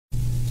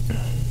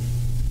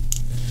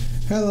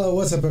Hello,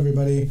 what's up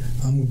everybody?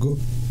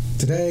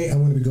 Today I'm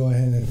going to be going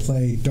ahead and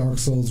play Dark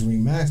Souls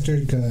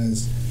Remastered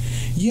because,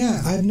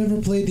 yeah, I've never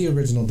played the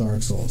original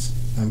Dark Souls.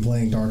 I'm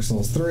playing Dark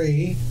Souls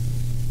 3,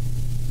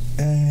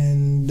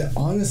 and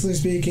honestly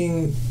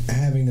speaking,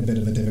 having a bit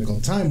of a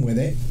difficult time with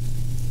it.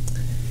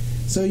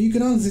 So you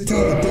can honestly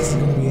tell that this is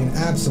going to be an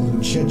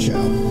absolute shit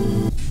show.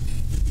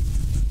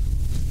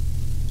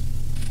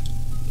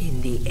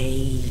 In the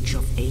age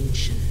of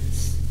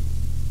ancients,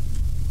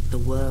 the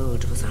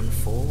world was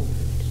unformed,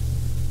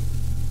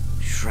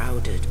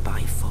 shrouded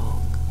by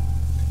fog.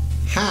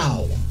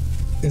 How?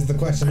 Is the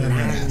question I'm going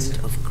to ask.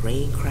 A land of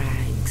grey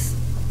crags,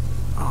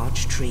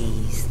 arch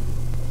trees,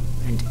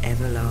 and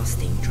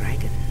everlasting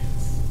dragons.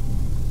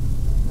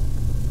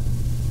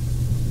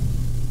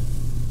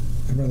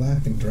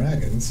 Everlasting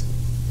dragons?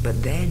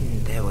 But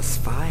then there was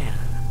fire.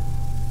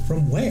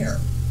 From where?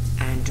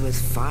 And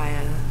with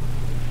fire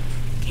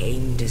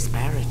came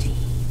disparity.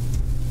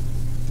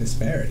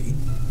 Disparity?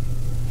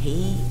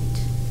 Heat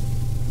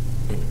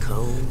and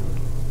cold.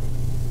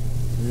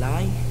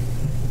 Life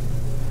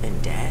and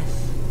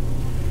death.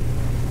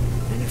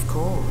 And of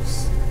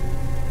course,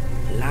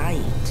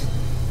 light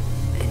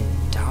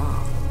and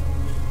dark.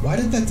 Why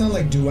did that sound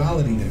like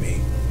duality to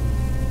me?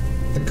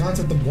 The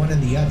concept of one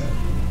and the other.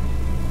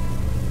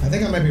 I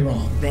think I might be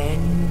wrong.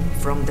 Then,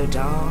 from the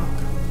dark,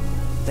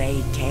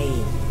 they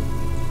came.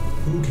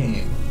 Who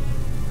came?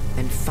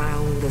 And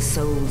found the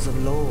souls of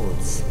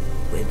lords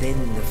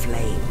within the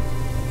flame.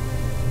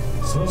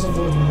 Souls of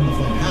lords within the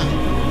flame. How?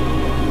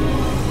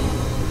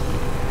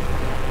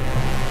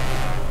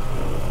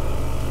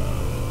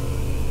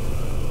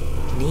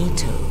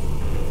 Nito,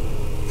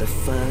 the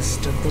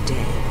first of the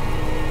dead.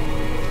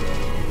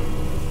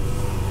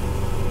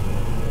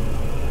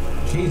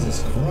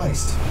 Jesus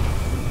Christ.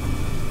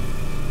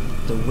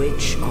 The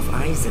Witch of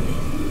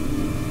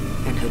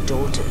Izalith and her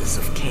daughters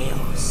of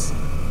Chaos.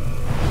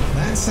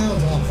 That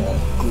sounds awful.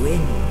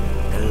 Gwyn,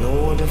 the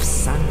Lord of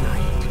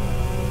Sunlight,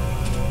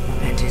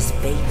 and his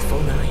faithful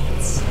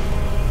knights.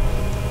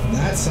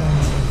 That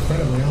sounds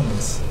incredibly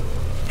ominous.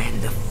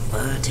 And the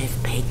furtive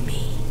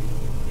pygmy,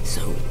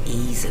 so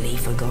easily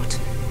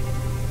forgotten.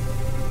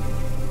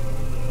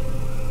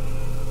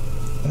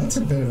 That's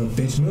a bit of a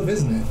bitch move,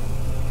 isn't it?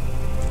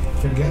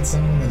 Forget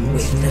someone that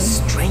looks With the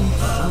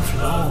strength of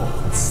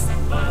lords,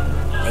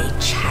 they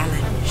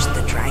challenged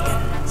the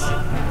dragons.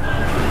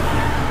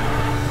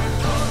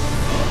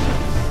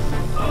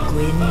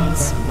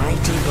 Gwyn's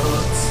mighty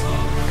bolts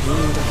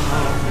peeled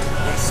apart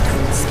their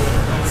stone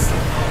skins.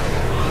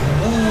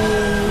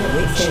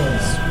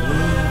 Witches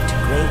weaved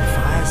great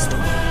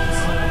firestorms.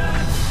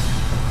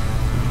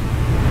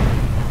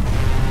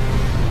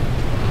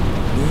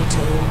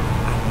 Nito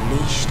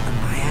unleashed a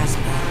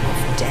miasma of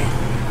death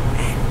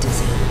and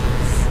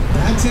disease.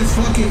 That's his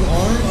fucking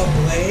arm, a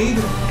blade?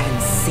 And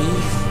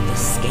Seath, the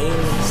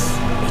scales,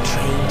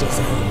 betrayed his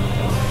own,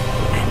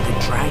 and the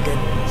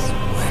dragons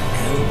were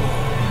no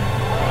more.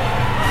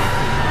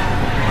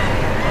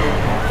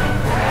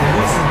 It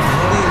looks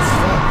bloody as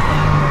fuck.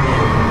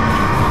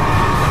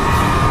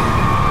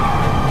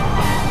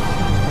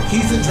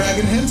 He's a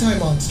dragon hentai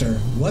monster.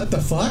 What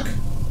the fuck?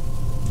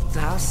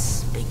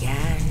 Thus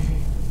began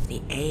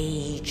the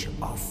Age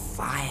of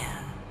Fire.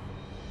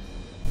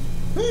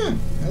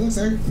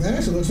 That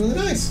actually looks really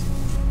nice.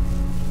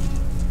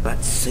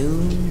 But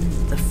soon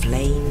the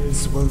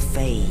flames will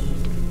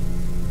fade,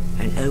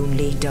 and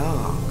only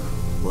dark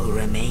will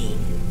remain.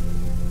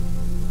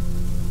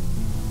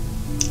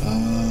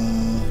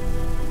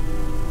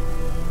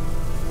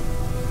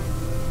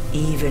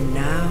 Even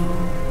now,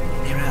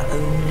 there are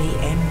only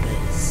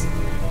embers.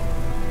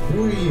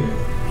 Who are you?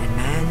 And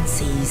man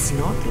sees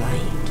not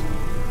light,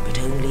 but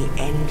only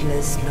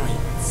endless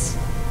nights.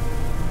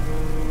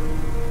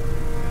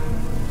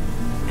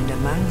 And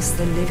amongst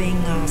the living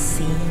are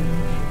seen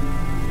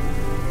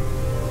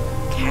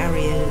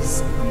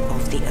carriers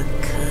of the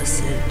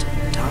accursed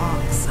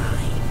dark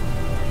side.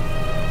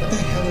 What the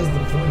hell is the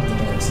point of the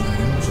dark side,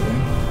 actually?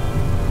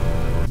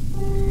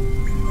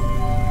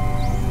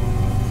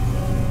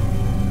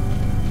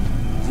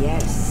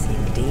 Yes,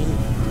 indeed.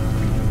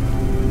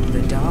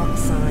 The dark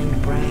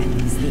side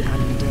brands the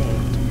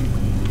undead.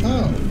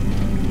 Oh.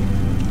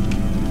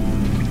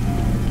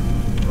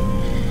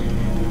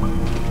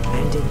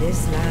 And in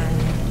this land,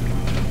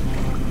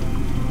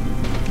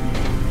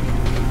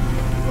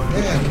 the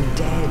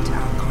undead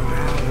are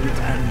corralled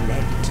and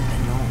led to the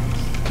north.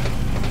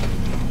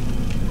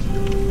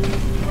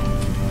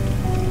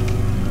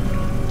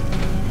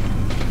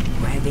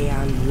 Where they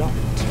are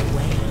locked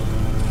away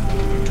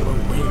to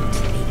await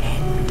the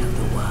end of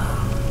the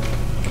world.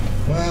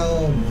 Well,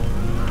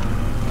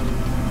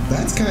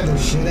 that's kind of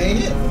shit,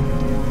 ain't it?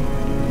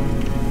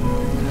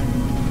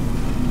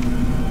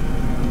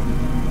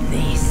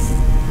 This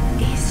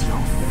is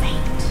your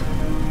fate.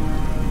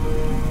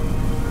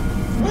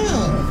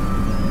 Well,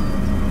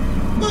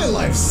 my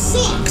life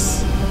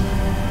sucks.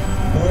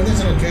 Or in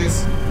this other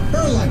case,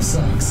 her life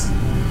sucks.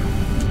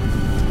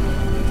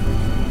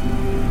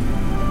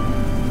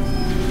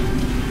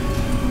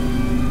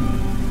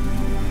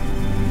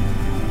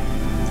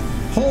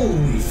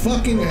 Holy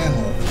fucking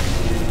hell.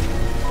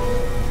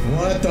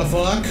 What the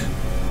fuck?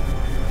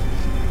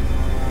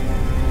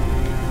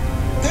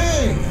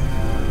 Hey!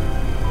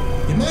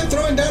 You mind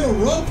throwing down a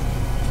rope?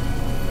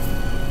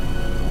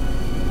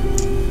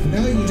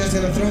 No, you're just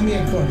gonna throw me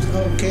a corpse.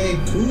 Okay,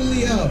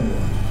 coolio.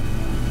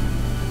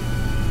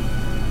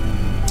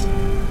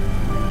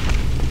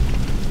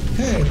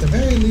 Hey, at the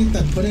very least,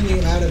 I'm putting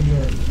you out of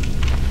your...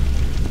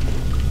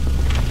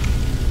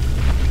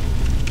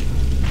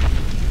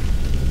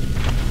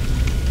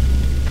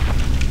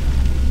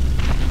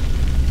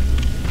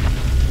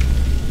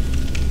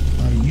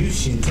 Are you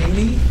shitting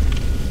me?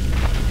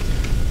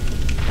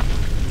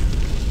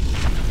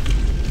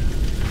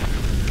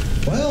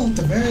 Well, at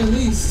the very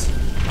least...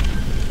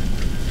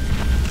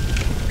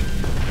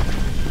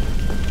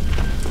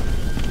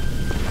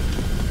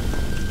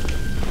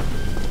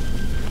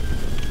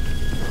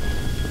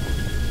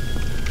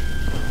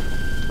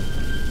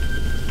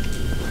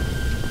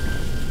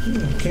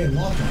 Okay,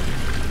 lock it.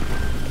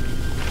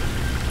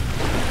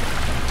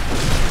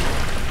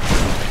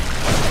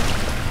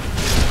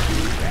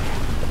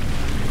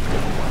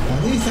 At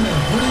least I'm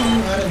putting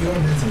you out of your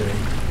misery.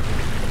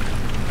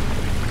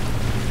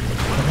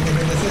 I mean,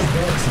 this is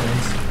Dark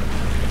Souls.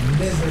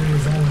 Misery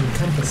is all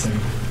encompassing.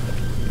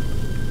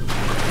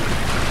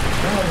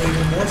 Probably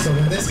even more so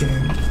in this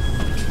game.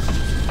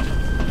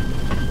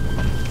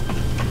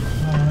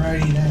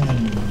 Alrighty then.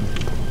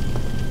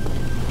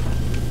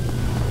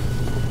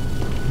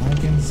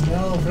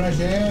 Smell fresh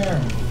air.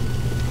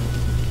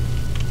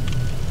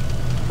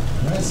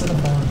 Rest of the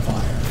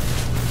bonfire.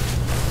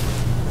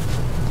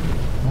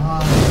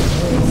 Ah,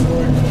 the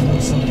floor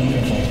looks so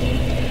beautiful.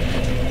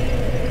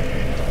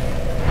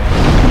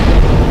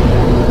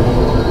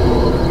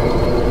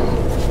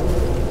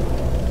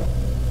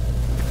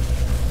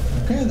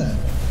 Okay then.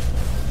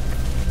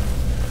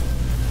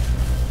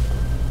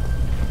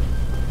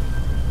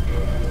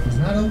 It's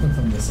not open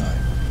from this side.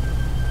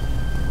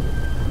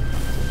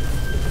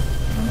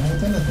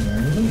 Then at the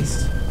very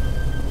least.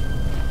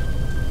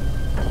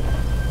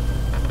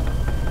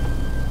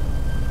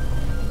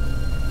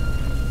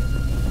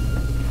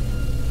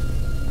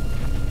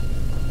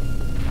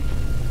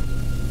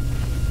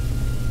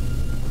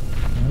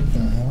 What the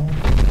hell?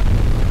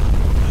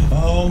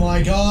 Oh my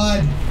god!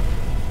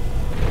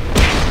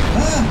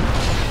 Ah!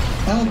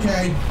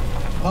 Okay.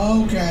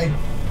 Okay.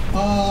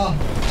 Oh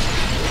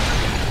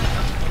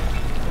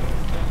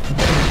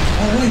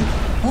wait!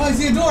 Oh, I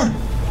see a door!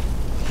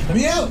 Let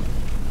me out!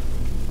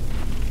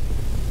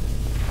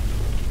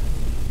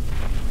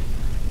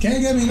 Can't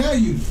get me now,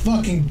 you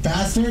fucking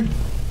bastard!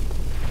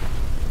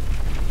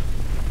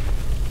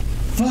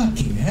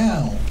 Fucking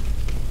hell!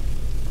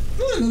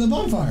 Ooh, another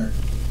bonfire!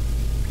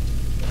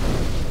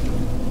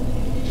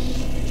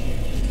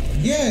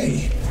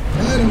 Yay!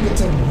 Now I don't get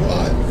to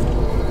rot!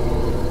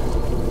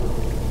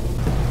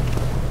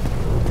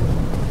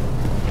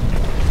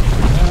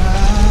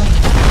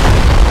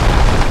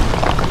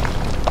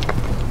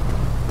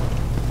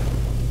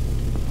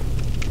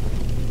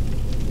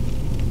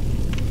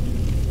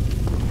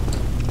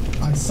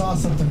 I saw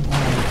something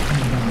odd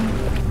coming down.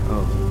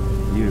 Oh,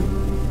 you.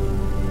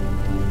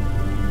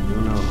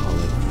 You're no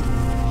hollow.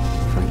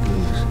 Thank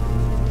goodness.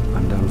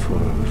 I'm done for,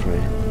 I'm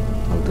afraid.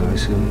 I'll die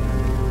soon.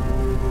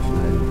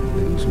 Then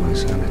lose my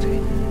sanity.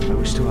 I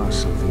wish to ask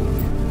something of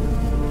you.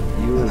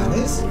 You and I are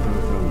both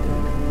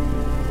undead.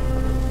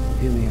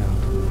 Hear me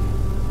out.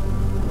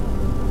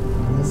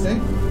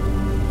 Mistake?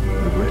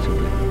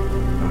 Regrettably,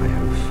 I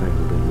have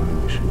failed in my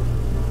mission.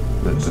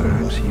 But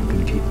perhaps you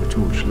can keep the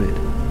torch lit.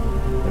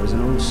 There is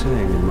an old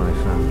saying in my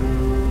family.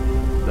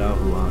 Thou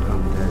who art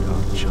undead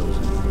art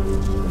chosen,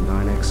 and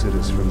thine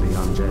exodus from the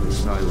undead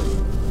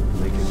asylum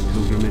maketh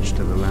pilgrimage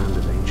to the land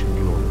of ancient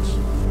lords.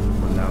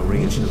 When thou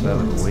ringest the bell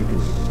of awakening,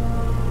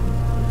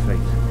 the fate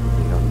of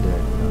the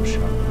undead thou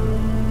shalt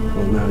know.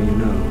 Well, now you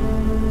know.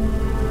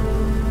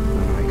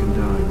 And I can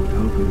die with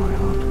hope in my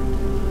heart.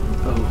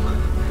 Oh,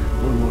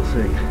 one more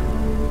thing.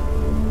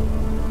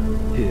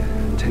 Here,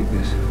 take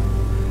this.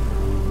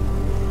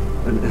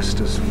 An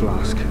Estus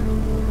flask.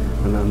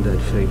 An undead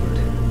favorite.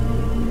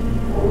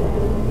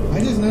 I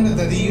just noticed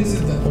that he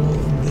uses the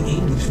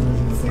English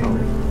version of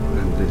favorite. Oh,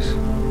 and this.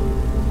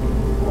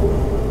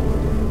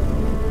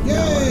 Yay!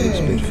 Now I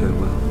must bid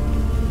farewell.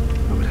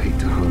 I would hate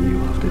to harm you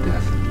after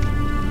death.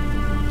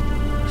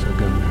 So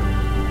go now.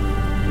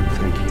 And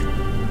thank you.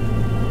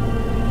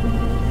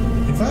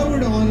 If I were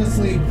to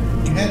honestly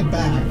head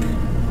back,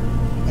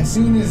 as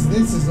soon as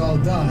this is all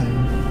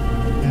done,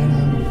 and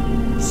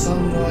I'm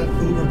somewhat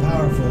uber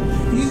powerful,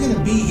 he's gonna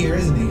be here,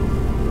 isn't he?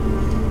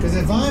 Because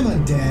if I'm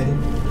undead,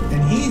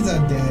 and he's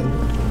undead,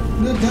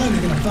 no doubt he's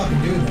gonna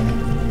fucking do that.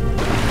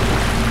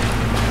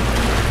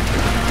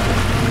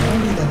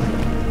 Don't do that.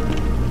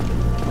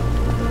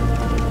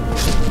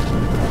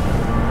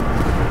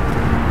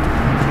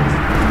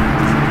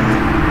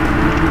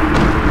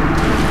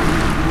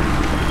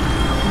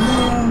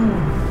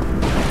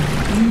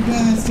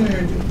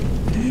 bastard!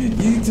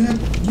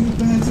 You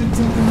bastard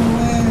took him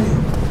away!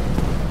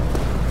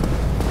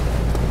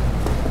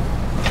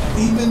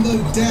 Even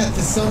though death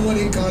is somewhat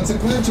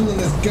inconsequential in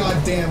this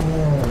goddamn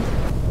world.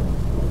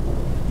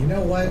 You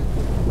know what?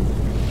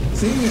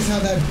 Seeing as how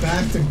that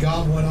back to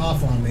God went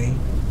off on me,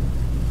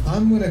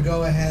 I'm gonna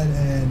go ahead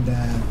and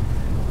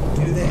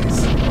do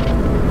this.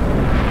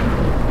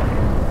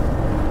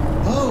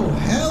 Oh,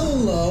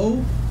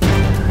 hello!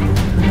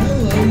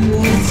 Hello, you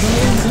old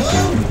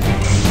so-and-so!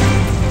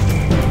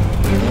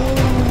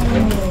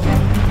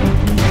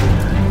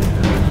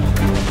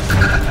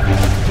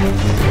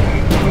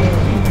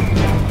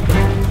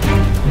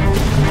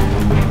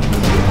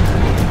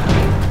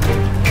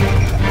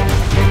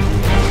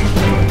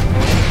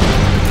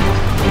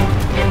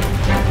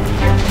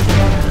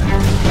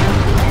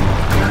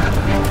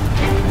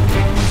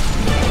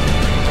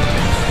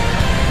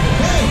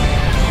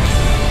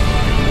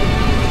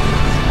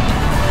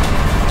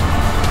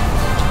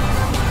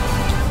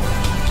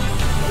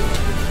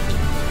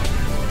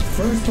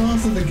 First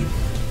boss of the game.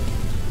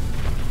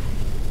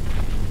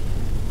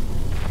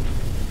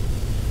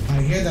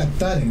 I hear that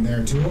thudding. There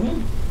are two of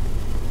them?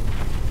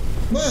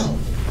 Well,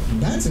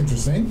 that's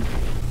interesting.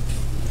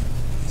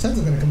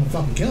 Someone's gonna come and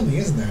fucking kill me,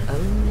 isn't there?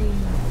 Only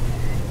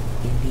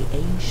in the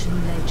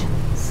ancient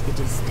legends it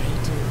is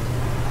stated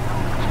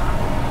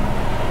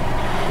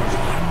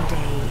that one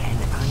day an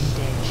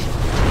undead shall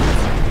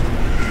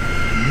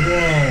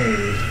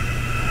Whoa.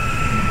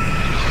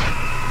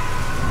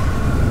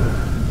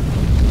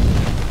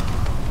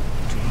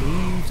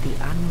 the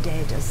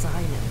undead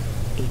asylum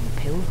in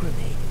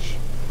pilgrimage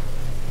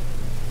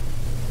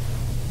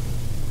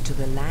to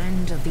the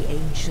land of the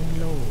ancient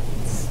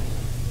lords.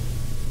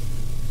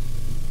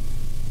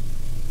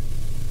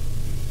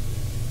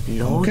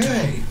 Lord.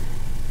 Okay.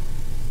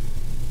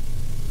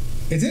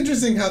 It's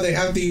interesting how they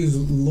have to use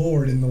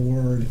Lord in the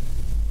word.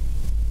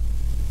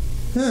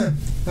 Huh.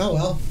 Oh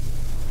well.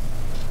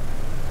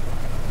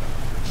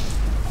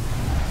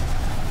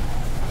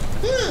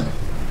 Huh.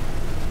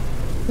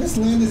 This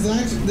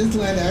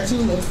land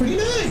actually looks pretty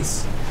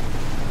nice.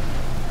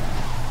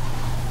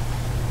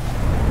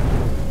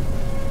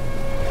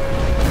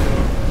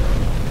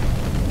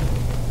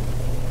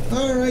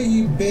 Alright,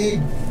 you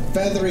big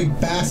feathery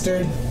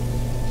bastard.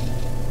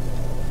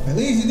 At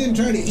least you didn't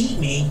try to eat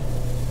me.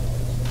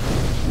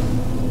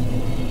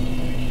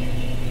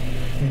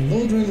 And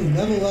Lodrin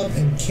level up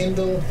and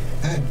kindle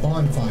at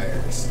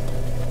bonfires.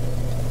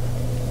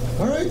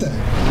 Alright then.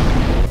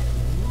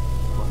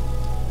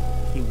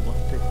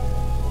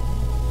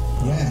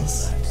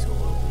 Yes. That's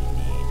all we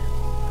need.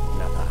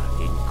 Another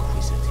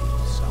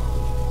inquisitive soul.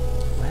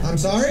 Well, I'm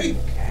sorry?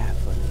 listen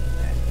carefully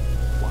then.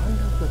 One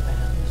of the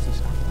bells is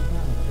up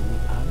above in the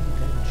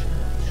undead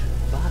church,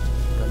 but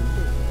the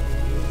lid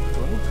is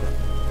broken.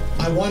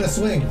 I want to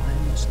swing.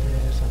 Climb the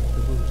stairs up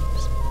the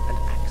rooms and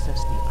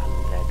access the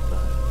undead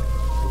burn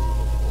through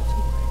the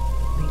waterway.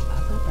 The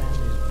other bell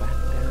is back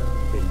down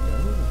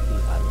below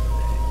the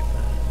undead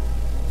burn.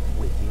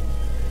 Within,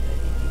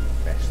 they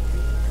infest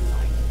the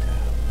light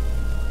town.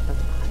 But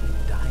I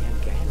die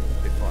again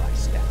before I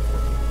step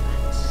foot in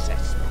that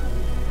cesspool.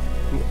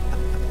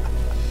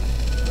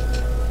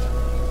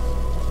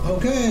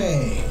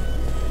 Okay.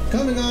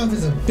 Coming off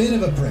is a bit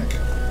of a prick.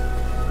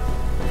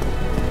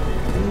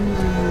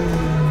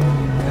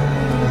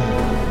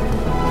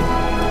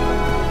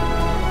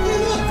 Hey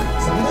look!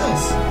 Someone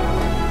else.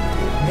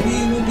 Maybe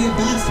he won't be a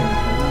bastard.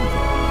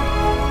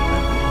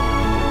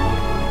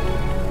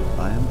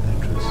 I am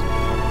Petrus.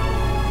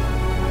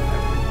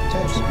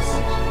 Tetris.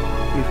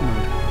 If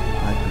not,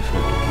 I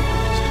prefer to keep a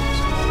distance.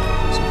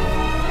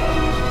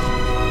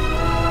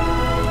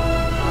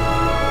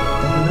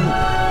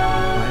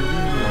 I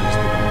realize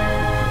that I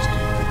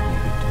requested that we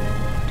retain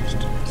our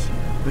distance,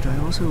 but I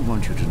also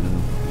want you to know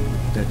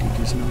that it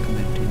is not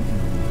meant in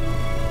ill.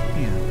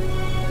 Here,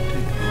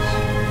 take this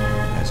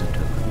as a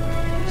token of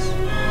peace.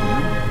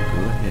 Now,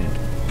 go ahead.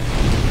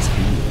 It's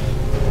in.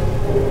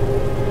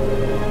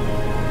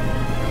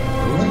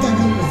 What the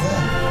hell was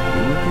that?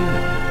 You again.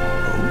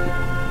 Oh,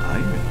 I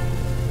know.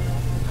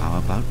 How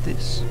about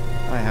this?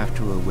 I have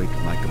to await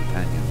my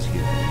companions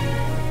here.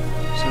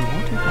 So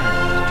what if I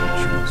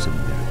teach you some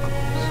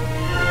miracles?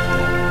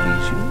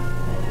 Please you?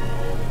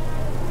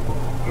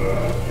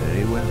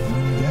 Very well.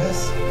 Yes.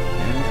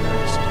 And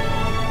first,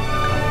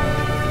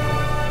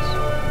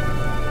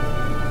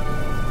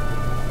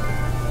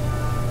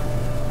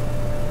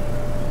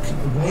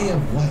 Way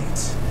of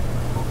White.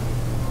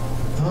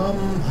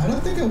 I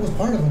don't think I was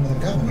part of another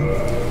covenant.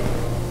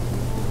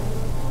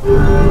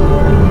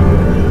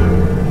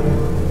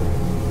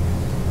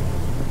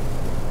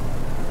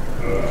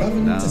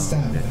 Covenant now let me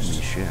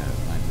established. share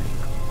my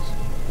miracles.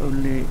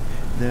 Only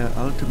their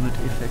ultimate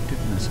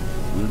effectiveness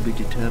will be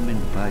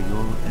determined by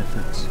your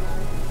efforts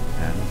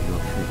and your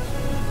faith.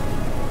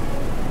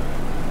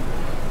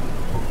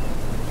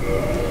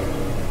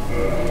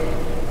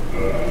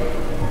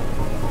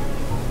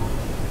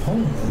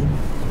 Homeroom.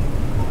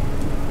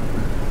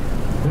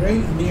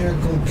 Great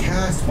miracle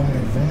cast by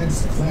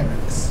advanced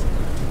clerics.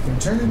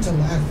 Return to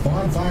last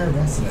bonfire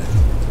resident.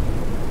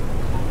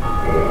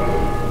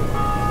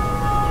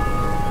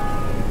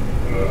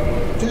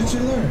 Just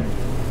you learn.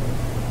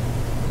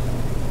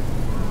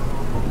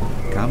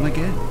 come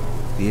again.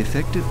 The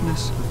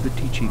effectiveness of the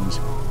teachings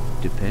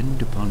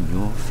depend upon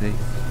your faith.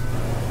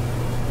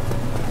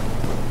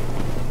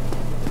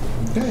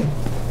 Okay.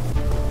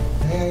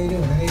 Hey, how you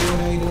doing? How you doing?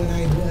 How you doing? How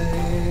you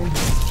doing?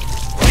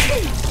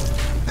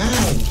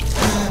 Ow!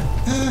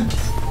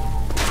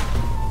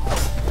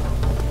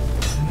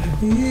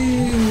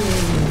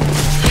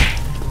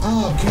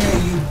 Okay,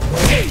 you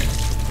prick.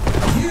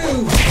 You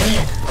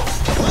prick.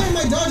 Why am I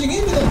dodging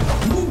into them?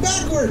 Move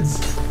backwards.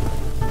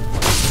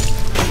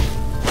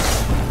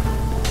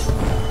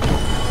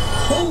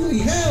 Holy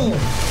hell!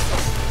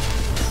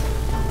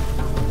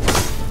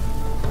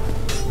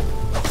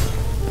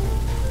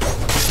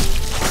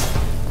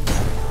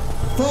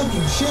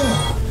 Fucking shit!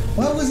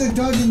 Why was it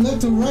dodging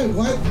left to right?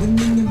 Why? Well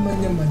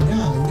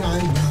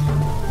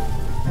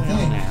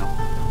now,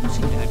 you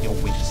seem to have your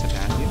wits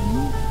about you.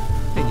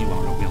 Then you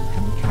are a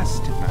welcome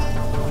customer. I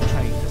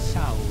trade the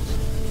souls.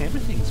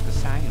 Everything's for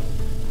sale.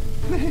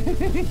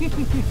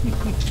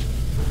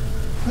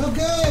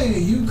 Okay,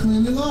 you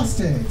clearly lost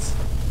it.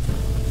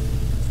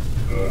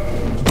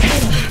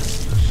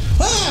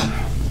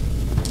 Ah!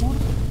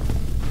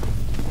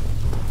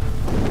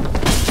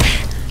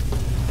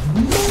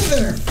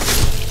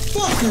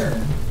 Motherfucker!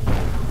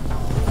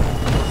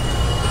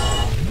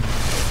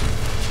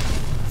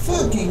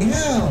 Fucking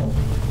hell!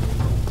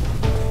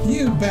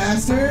 You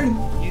bastard!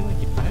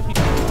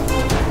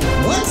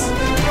 What?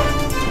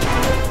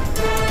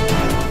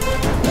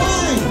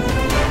 Why?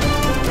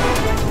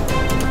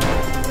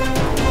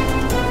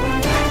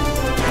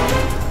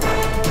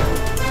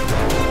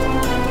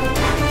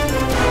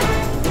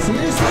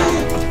 Seriously?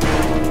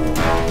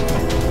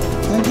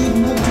 I did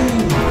nothing.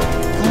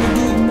 I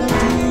did nothing.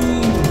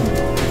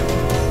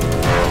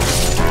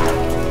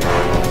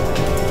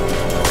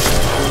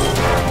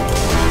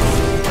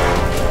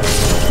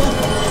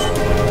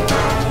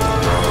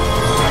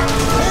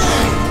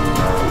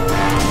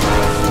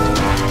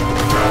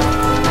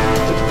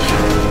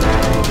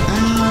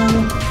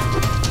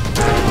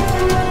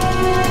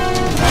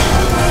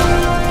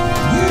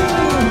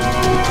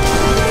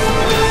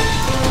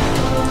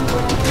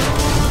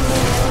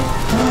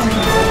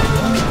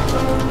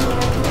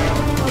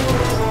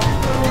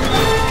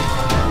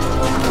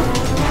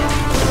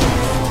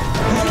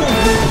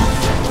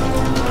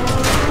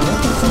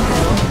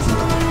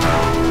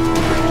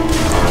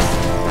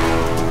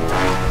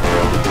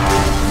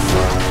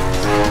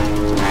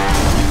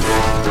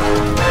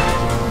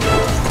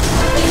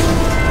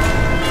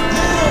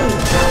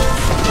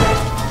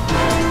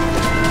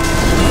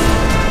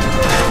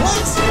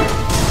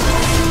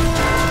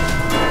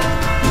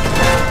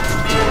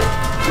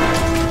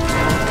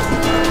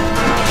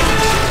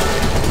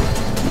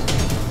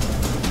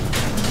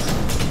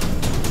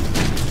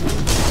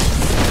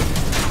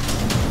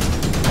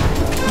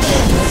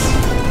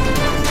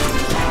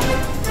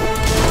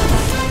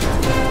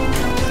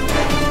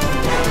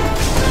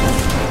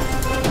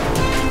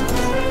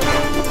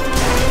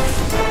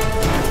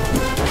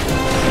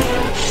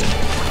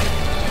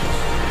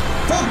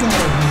 Fuck off.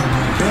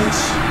 Hey!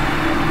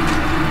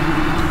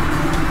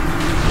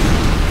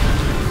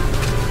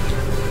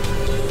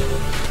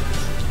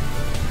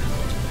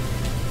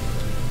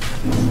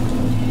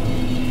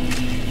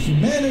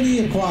 Humanity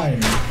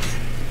acquired.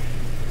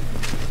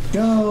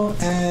 Go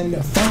and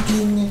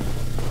fucking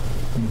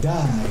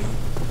die,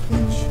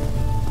 bitch.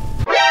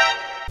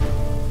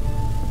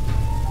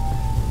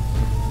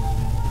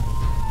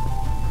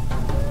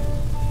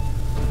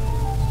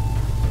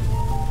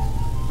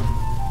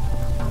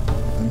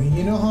 I mean,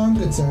 you know harm,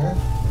 good sir.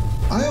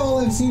 All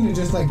I've seen are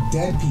just like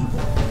dead people.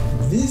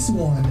 This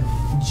one,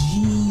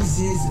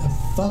 Jesus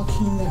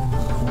fucking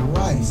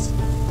Christ,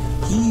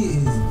 he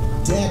is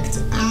decked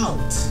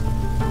out.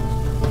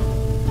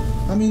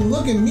 I mean,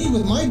 look at me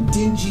with my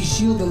dingy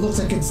shield that looks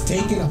like it's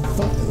taking a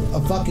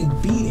fucking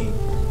beating.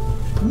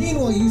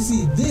 Meanwhile, you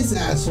see this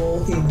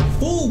asshole in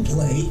full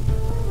plate,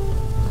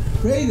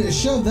 ready to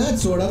shove that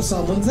sword up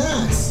someone's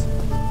ass.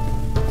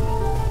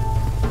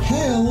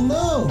 Hell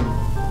no!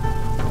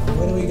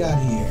 What do we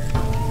got here?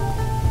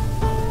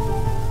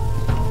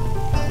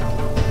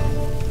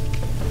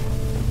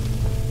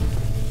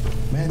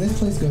 Man, this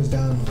place goes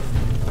down.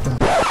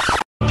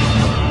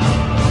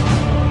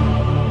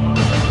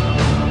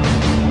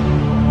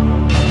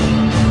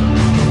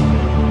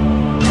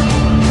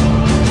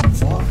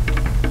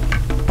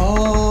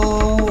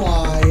 Oh,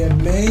 I have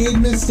made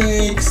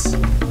mistakes.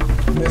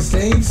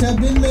 Mistakes have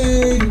been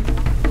made.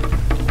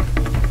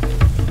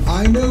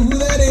 I know who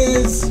that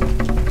is.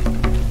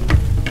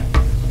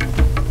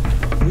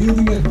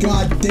 Wielding a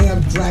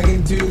goddamn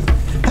dragon tooth.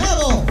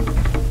 Hell!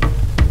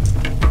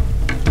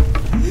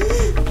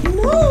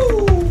 No!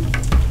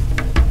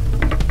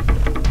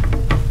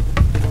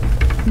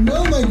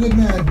 No, my good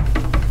man.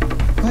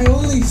 I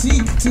only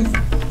seek to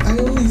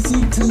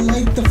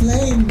light the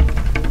flame,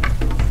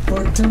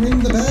 or to ring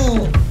the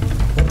bell.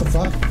 What the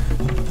fuck?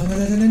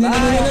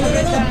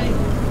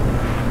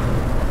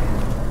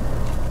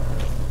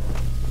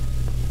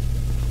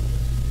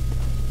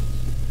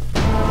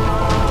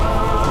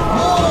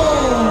 Oh,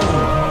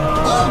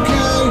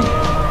 okay.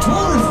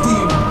 Taurus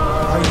demon,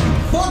 are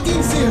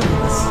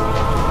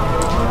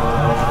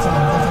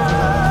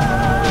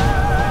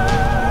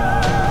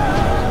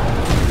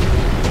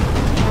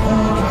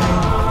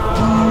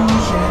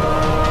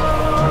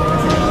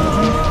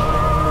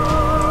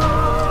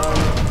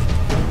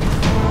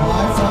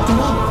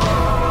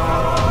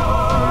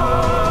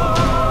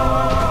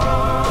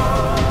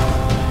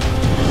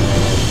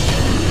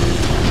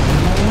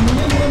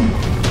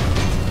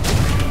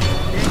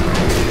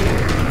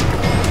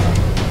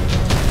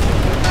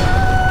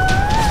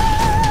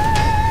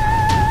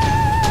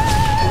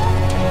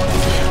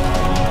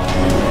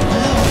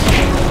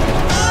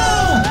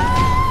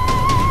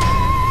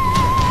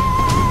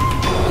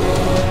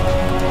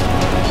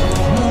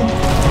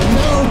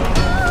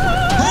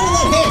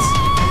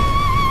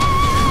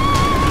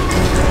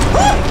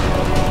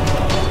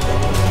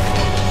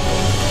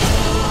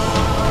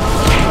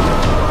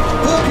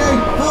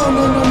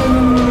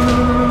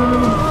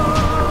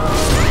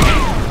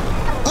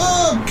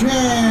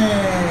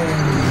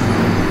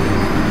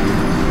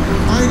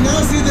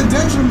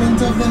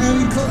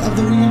of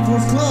the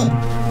reinforced club.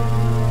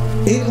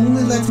 It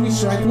only lets me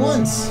strike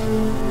once,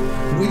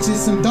 which is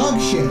some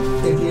dog shit,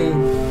 if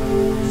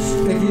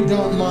you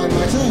don't mind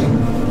my saying.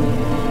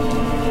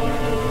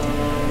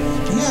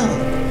 Yeah,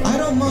 I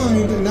don't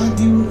mind not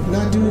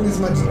doing as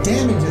much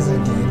damage as I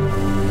did,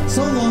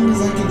 so long as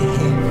I can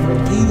hit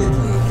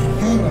repeatedly.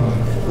 Hang on,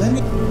 let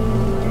me.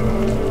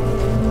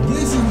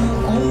 This is the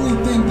only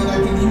thing that I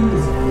can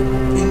use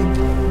in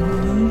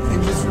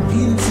just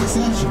repeated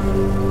succession.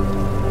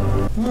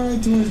 All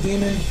right, towards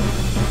demon.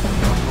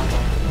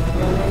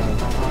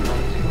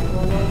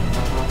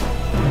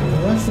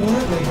 Rush for it,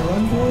 make a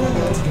run for it,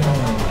 let's go.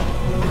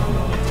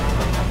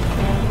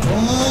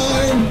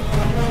 Climb!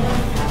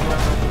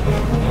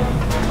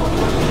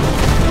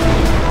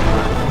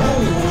 Hello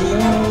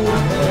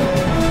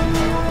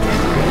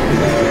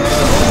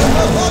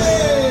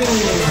there.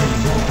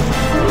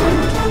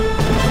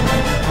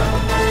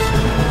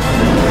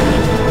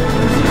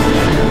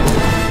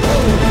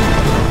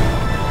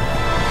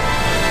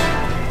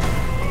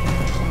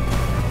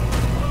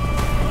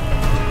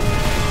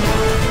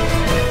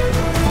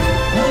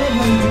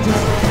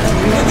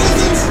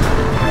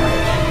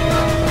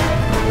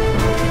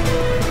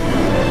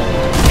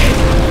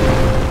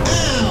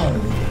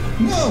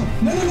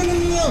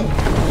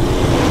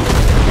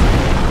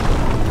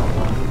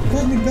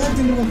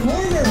 Into a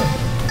corner.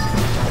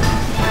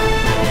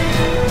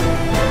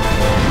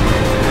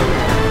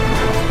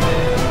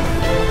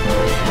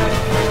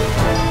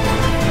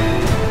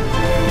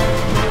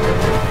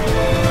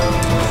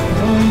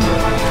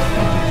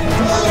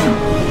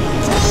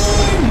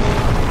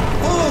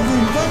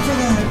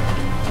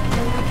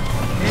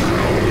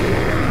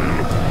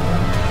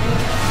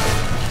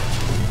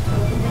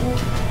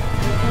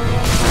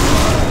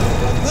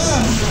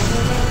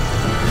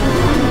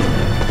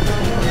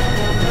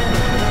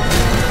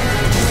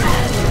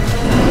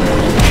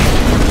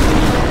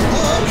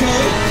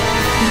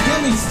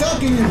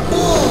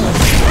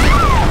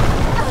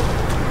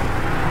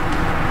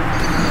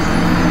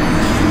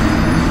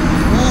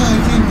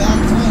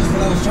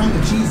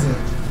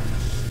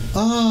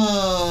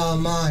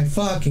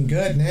 Fucking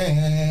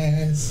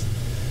goodness.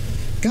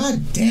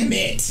 God damn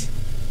it.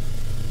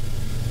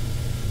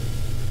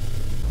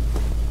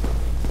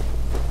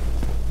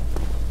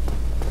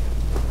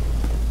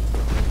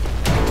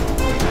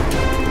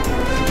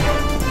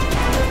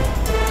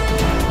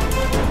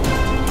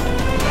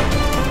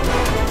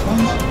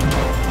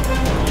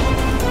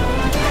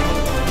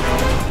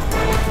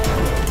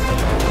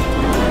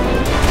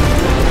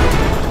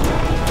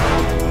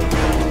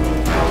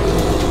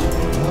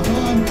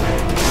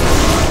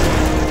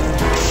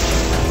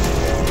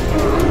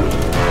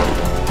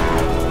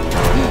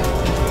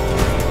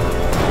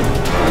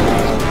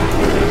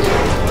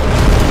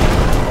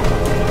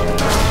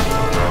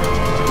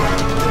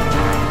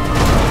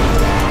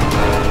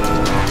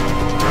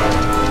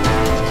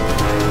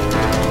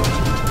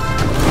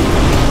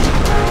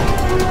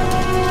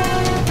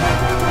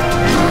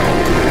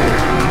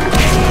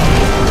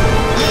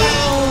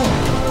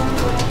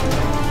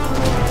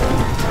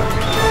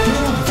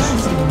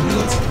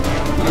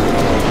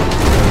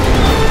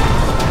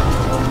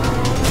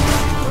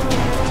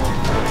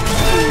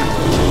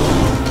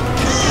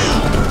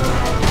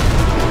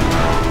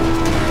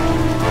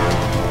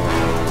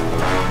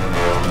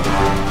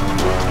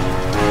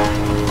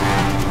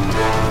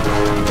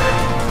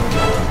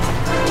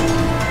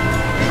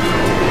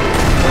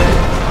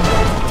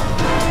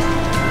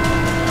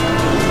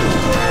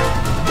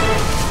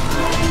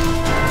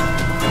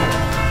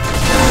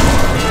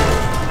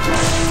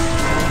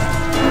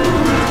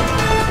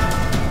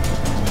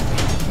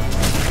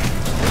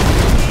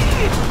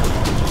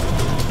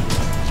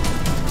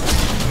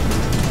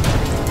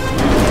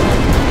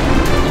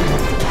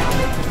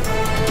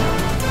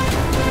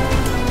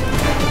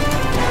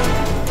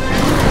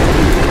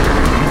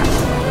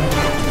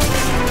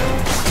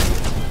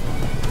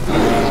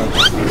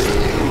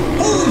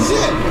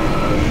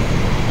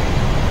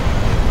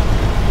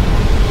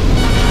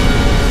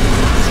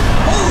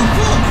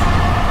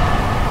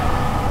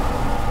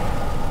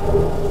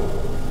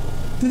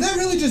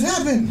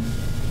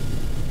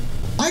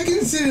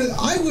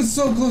 I was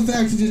so close to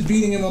actually just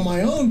beating him on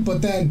my own,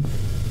 but then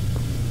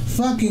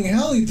fucking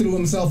hell, he threw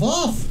himself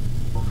off.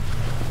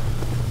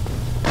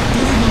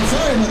 I'm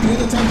sorry about the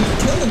other time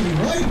just killing me,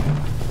 right?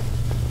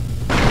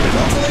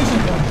 Consolation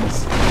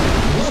points.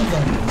 Love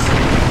those.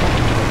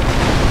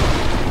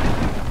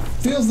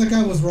 Feels like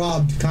I was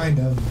robbed, kind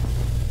of.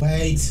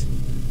 Wait.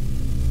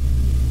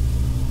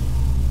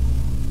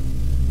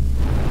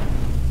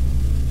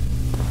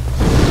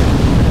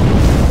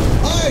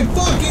 I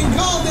fucking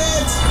called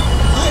it!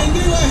 I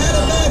knew I had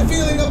a bad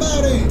feeling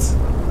about it!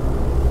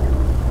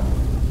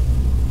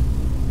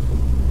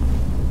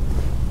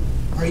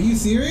 Are you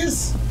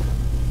serious?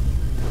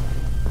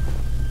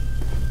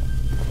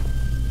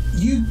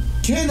 You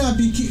cannot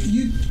be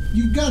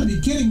you've got to be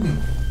kidding me.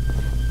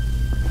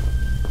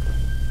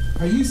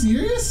 Are you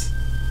serious?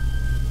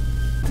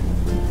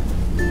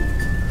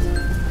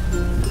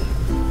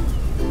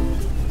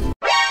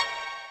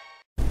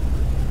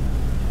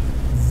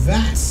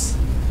 That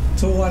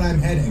what I'm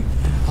heading.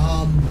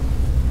 I'm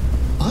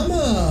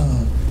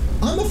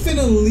a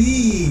finna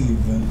leave.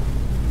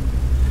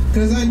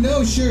 Cause I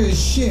know sure as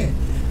shit,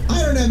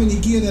 I don't have any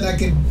gear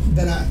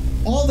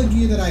all the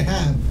gear that I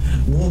have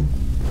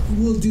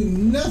will do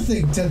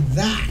nothing to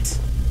that.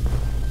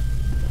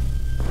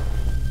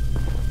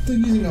 They're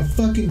using a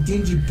fucking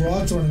dingy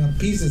broadsword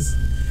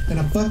and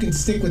a fucking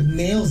stick with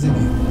nails in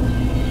it.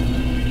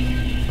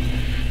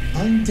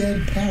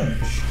 Undead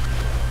Parish.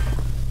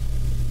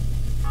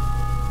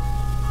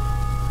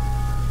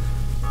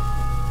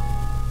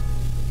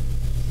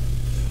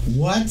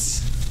 What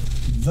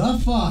the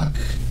fuck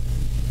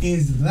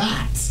is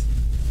that?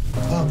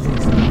 Oh,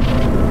 please.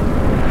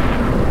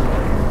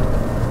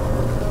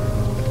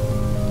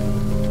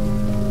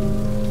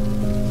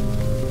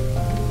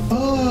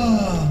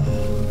 Oh.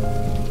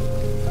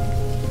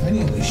 I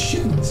nearly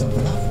shit myself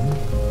for that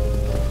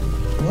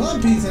one. Well,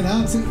 I'm peacing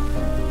out too.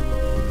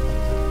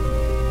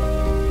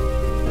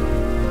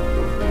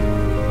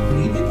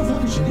 Are you people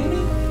fucking shitting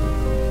me?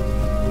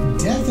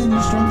 Death and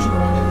destruction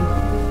around every...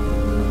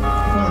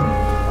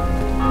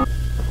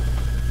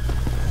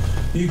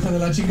 Hijo de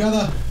la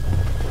chingada.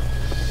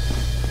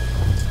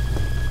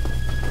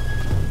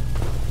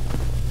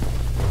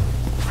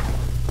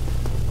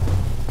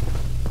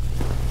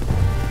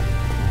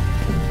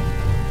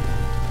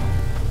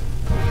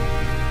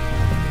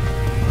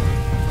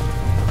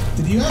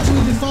 Did you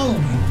actually just follow me?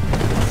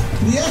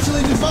 Did he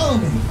actually just follow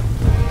me?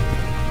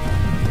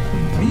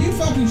 Are you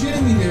fucking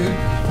shitting me, dude?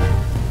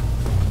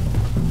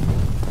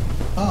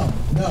 Oh,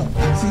 no.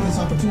 I see this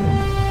opportunity.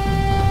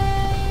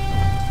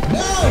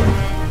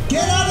 No!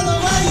 Get out of the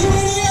way, you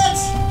idiot!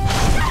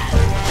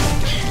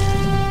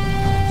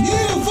 You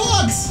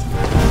fucks!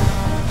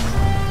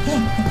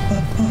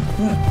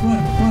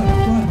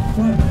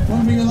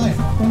 Run for your life.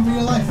 Run for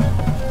your life.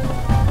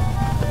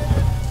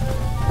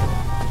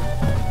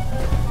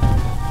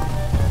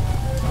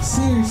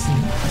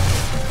 Seriously.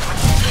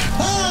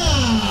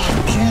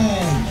 Okay.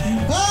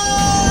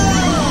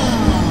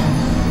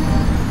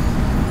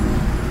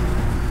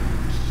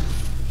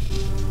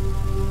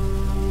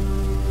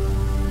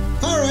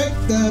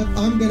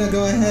 I'm gonna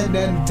go ahead and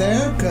end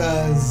there,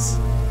 cause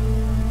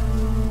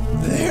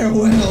there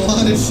went a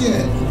lot of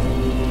shit.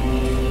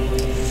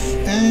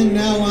 And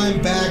now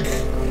I'm back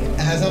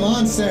as a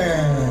monster.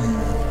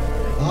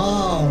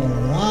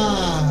 Alright.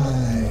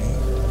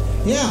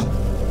 Yeah.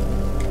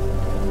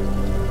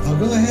 I'll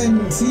go ahead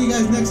and see you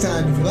guys next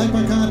time. If you like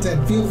my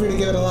content, feel free to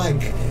give it a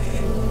like.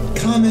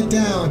 Comment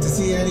down to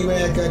see any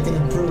way I can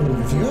improve.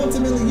 If you're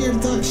ultimately here to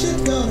talk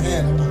shit, go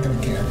ahead. I'm not gonna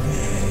care.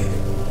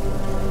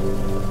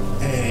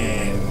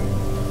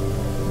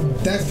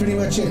 That's pretty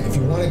much it. If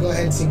you want to go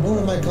ahead and see more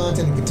of my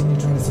content and continue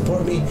trying to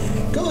support me,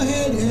 go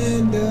ahead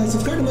and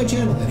subscribe to my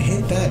channel and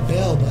hit that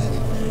bell button.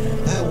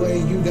 That way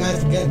you guys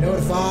can get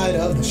notified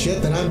of the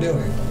shit that I'm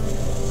doing.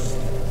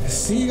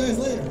 See you guys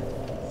later.